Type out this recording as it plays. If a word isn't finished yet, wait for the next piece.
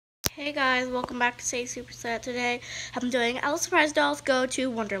Hey guys, welcome back to Say Superset. Today I'm doing Alice Surprise Dolls Go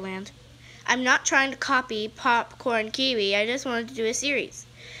to Wonderland. I'm not trying to copy Popcorn Kiwi, I just wanted to do a series.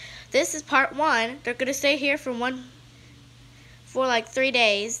 This is part 1. They're going to stay here for like 3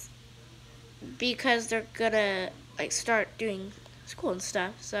 days because they're going to start doing school and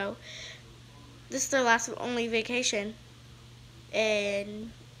stuff. So this is their last and only vacation.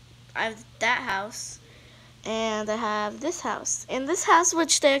 And I have that house. And I have this house. And this house,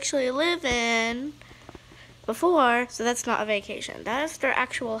 which they actually live in before, so that's not a vacation. That is their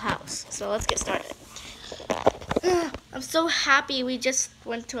actual house. So let's get started. I'm so happy we just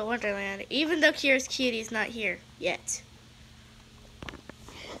went to a Wonderland, even though Kira's Cutie's not here yet.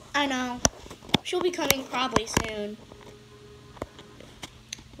 I know. She'll be coming probably soon.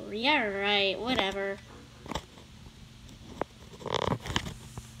 Yeah, right. Whatever.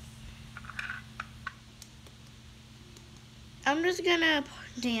 I'm just gonna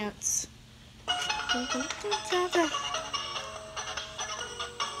dance.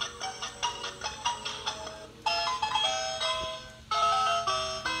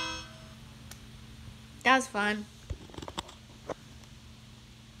 That was fun.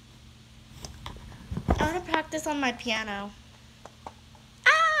 I want to practice on my piano.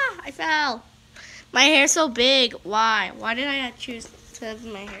 Ah! I fell. My hair's so big. Why? Why did I choose to have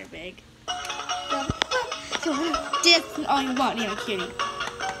my hair big? Dance all you want, cutie.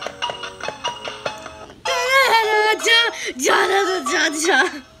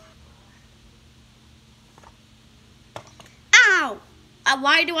 Ow!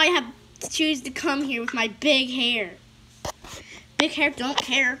 Why do I have to choose to come here with my big hair? Big hair don't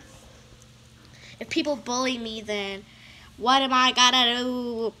care. If people bully me, then what am I gonna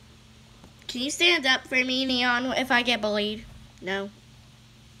do? Can you stand up for me, Neon, if I get bullied? No.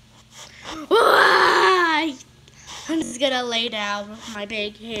 I'm just gonna lay down with my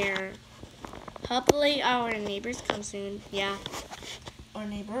big hair. Hopefully our neighbors come soon. Yeah. Or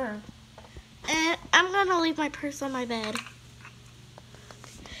neighbor. And I'm gonna leave my purse on my bed.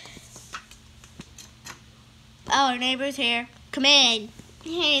 Oh, our neighbor's here. Come in.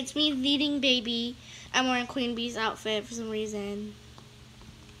 Hey, it's me, leading baby. I'm wearing Queen Bee's outfit for some reason.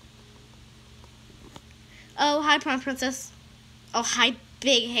 Oh, hi, Prom Princess. Oh, hi,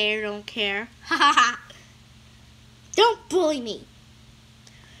 big hair, don't care. Ha ha ha. Don't bully me.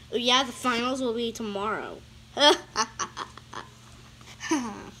 Oh, yeah, the finals will be tomorrow.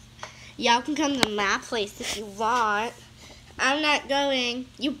 Y'all can come to my place if you want. I'm not going.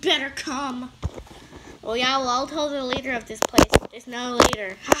 You better come. Oh, yeah, well, I'll tell the leader of this place. There's no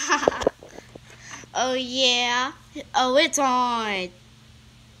leader. Oh, yeah. Oh, it's on.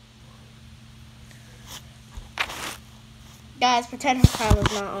 Guys, pretend her crown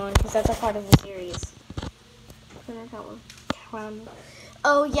is not on, because that's a part of the series. Pretend her crown.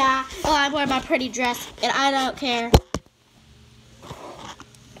 Oh, yeah. Oh, I'm wearing my pretty dress, and I don't care.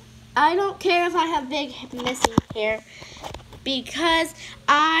 I don't care if I have big, messy hair, because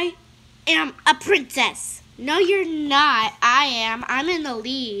I am a princess. No, you're not. I am. I'm in the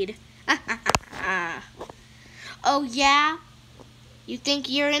lead. Oh, yeah? You think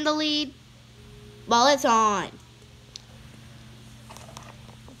you're in the lead? Well, it's on.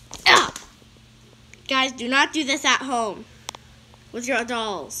 Ugh. Guys, do not do this at home with your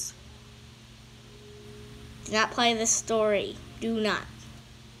dolls. Do not play this story. Do not.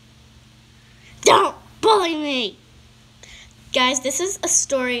 Don't bully me! Guys, this is a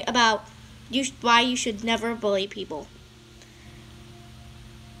story about why you should never bully people.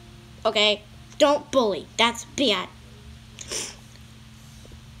 Okay? Don't bully. That's bad.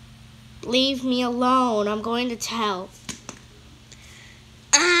 Leave me alone. I'm going to tell.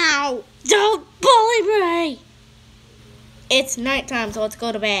 Ow! Don't bully me! It's nighttime, so let's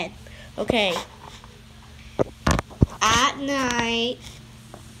go to bed. Okay. At night.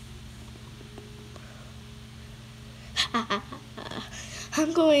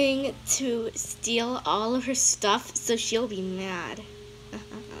 I'm going to steal all of her stuff so she'll be mad.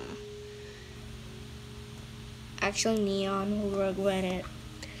 Actually, Neon will regret it.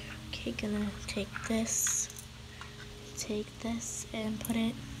 Okay, gonna take this, and put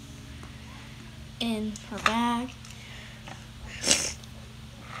it in her bag.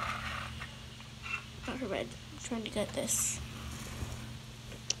 Not her bed. I'm trying to get this.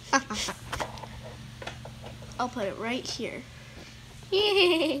 I'll put it right here.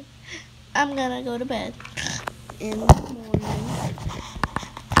 Yay! I'm gonna go to bed in the morning.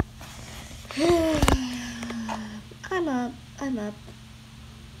 I'm up.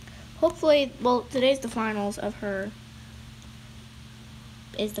 Hopefully, well, today's the finals of her.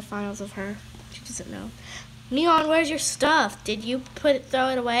 She doesn't know. Neon, where's your stuff? Did you throw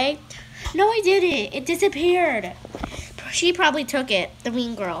it away? No, I didn't. It disappeared. She probably took it, the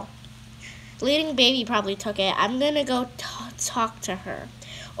mean girl. Leading baby probably took it. I'm gonna go talk to her.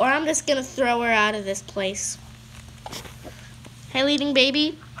 Or I'm just gonna throw her out of this place. Hey, leading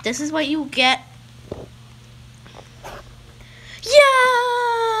baby, this is what you get. Yeah!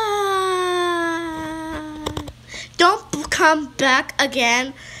 Don't come back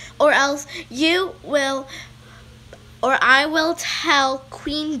again, or else I will tell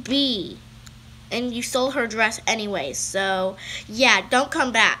Queen Bee. And you stole her dress anyway, so yeah, don't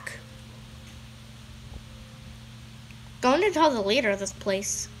come back. Going to tell the leader of this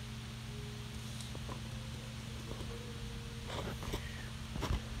place.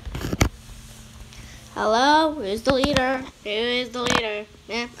 Hello, who's the leader? Who is the leader?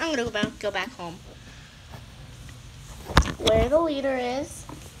 I'm gonna go back home. Where the leader is?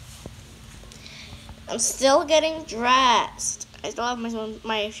 I'm still getting dressed. I still have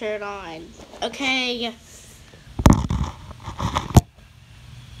my shirt on. Okay.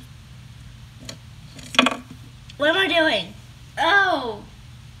 What am I doing? Oh.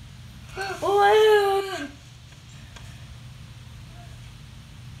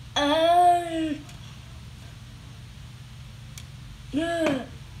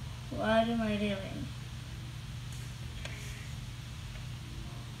 What am I doing?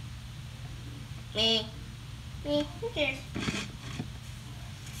 Me, who cares?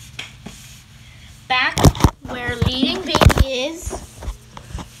 Back where leading baby is.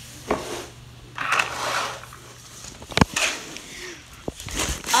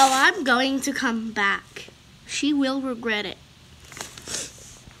 Oh, I'm going to come back. She will regret it.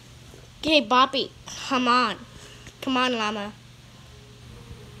 Okay, Boppy, come on. Come on, Llama.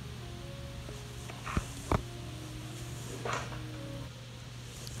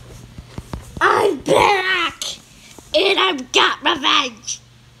 I'm back! And I've got revenge!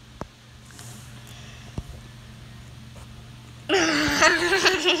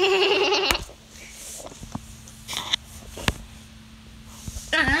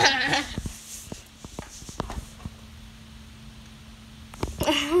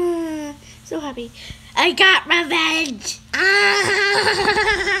 So happy. I got revenge!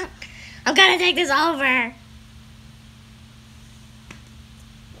 I'm gonna take this over.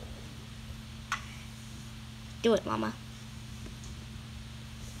 Do it, Mama.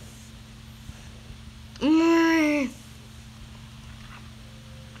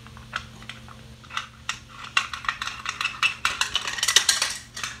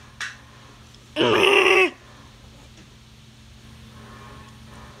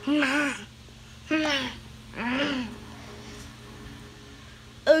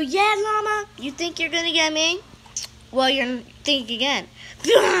 Oh yeah, Llama? You think you're gonna get me? Well, you're thinking again.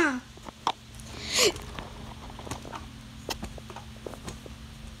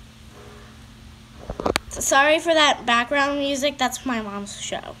 Sorry for that background music. That's my mom's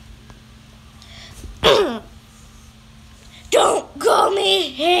show. Don't call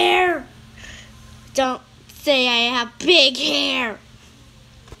me hair. Don't say I have big hair.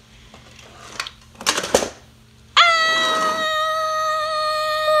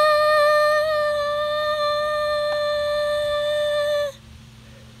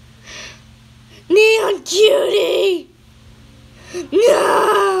 Neon cutie!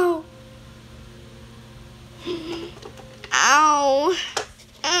 No! Ow!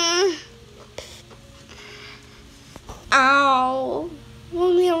 Ow!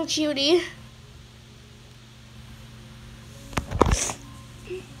 Oh, Neon cutie.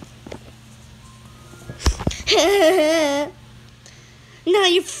 Now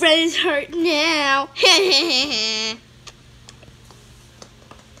your friend's hurt now.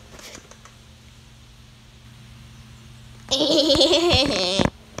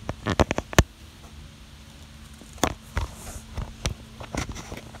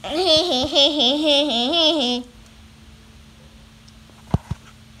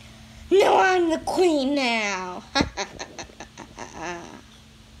 No, I'm the queen now.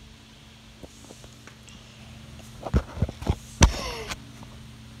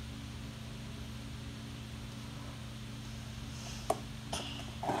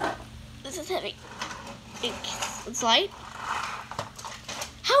 This is heavy. It's light.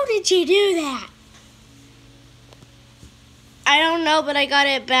 How did you do that? I don't know, but I got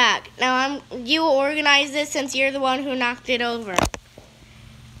it back. Now you organize this since you're the one who knocked it over.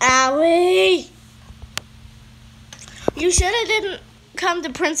 Owie! You should have didn't come to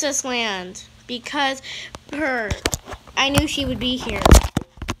Princess Land because I knew she would be here.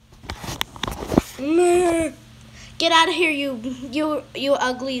 Get out of here, you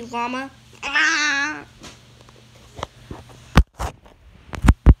ugly llama.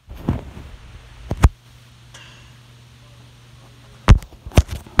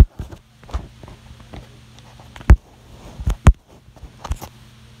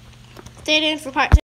 Stay tuned for part 2.